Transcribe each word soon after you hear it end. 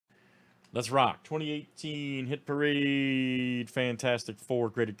Let's rock. 2018 Hit Parade Fantastic Four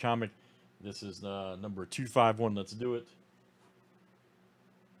graded comic. This is number 251. Let's do it.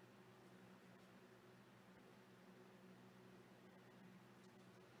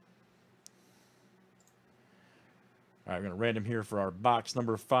 All right, we're going to random here for our box.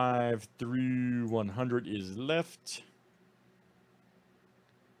 Number 5 through 100 is left.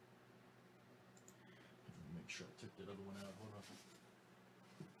 Make sure I took that other one out. Hold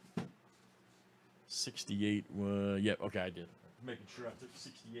on. 68. Yep, okay, I did. Making sure I took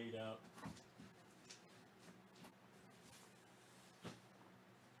 68 out.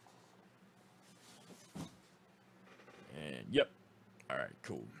 And yep. All right,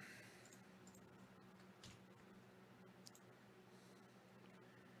 cool.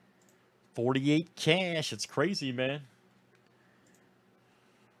 $48 cash. It's crazy, man.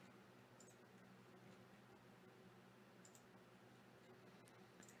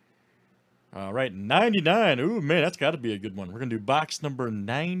 All right, 99. Ooh, man, that's got to be a good one. We're going to do box number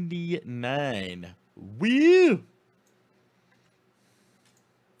 99. Woo!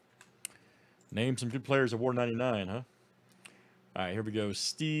 Name some good players of War 99, huh? All right, here we go.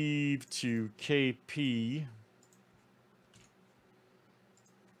 Steve to KP.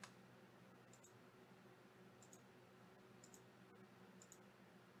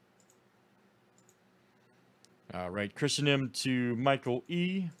 All right, Christian M to Michael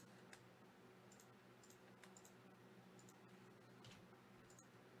E.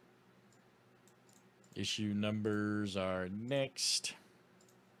 Issue numbers are next.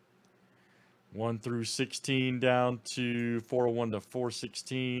 1 through 16 down to 401 to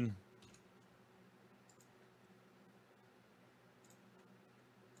 416.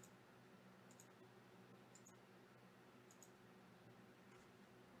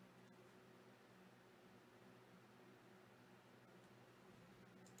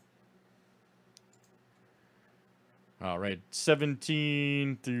 All right,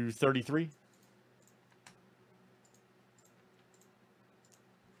 17 through 33.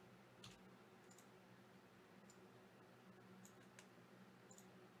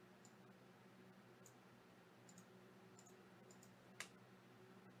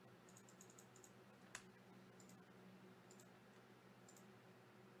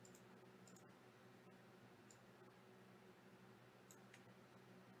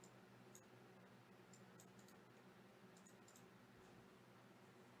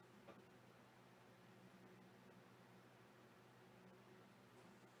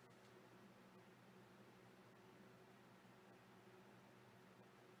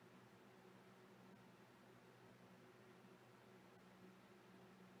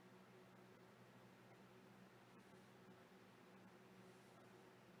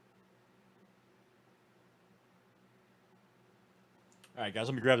 All right, guys,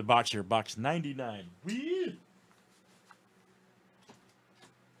 let me grab the box here. Box 99. Whee!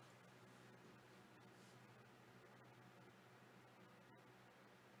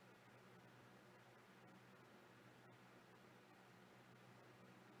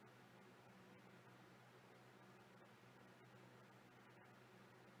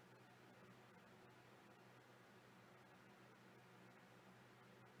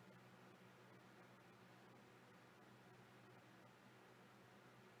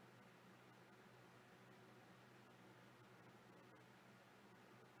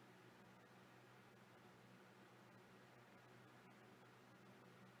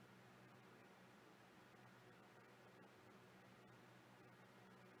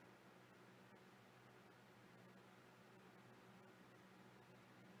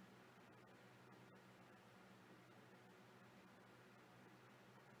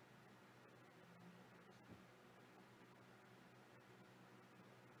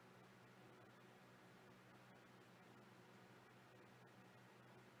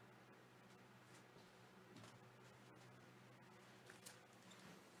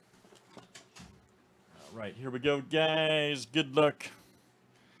 All right, here we go, guys. Good luck.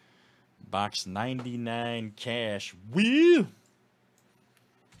 Box 99 cash. Woo!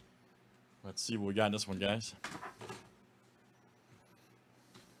 Let's see what we got in this one, guys.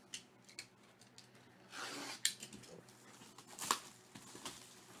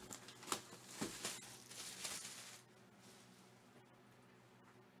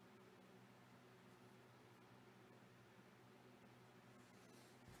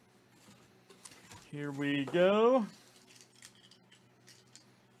 Here we go.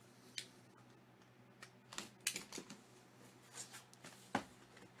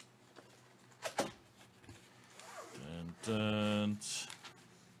 And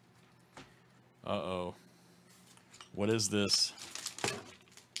uh-oh. What is this?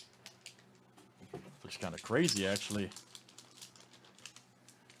 kind of crazy, actually.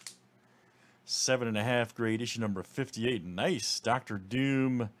 7.5 grade, issue number 58. Nice. Dr.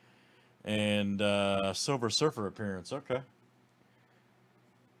 Doom and Silver Surfer appearance. Okay.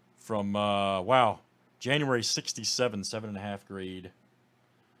 From, wow, January 67, 7.5 grade.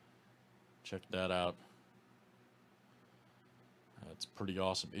 Check that out. That's pretty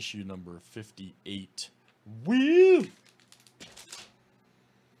awesome. Issue number 58. Woo!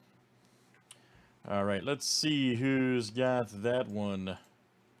 All right, let's see who's got that one.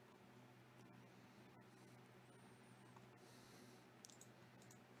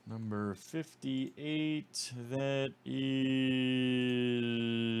 Number 58, that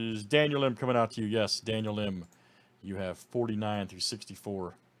is Daniel M. coming out to you. Yes, Daniel M. You have 49 through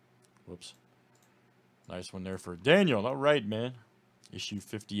 64. Whoops. Nice one there for Daniel. All right, man. Issue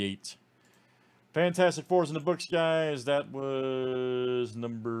 58. Fantastic Fours in the books, guys. That was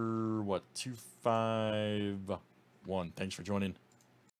number, what, 251. Thanks for joining.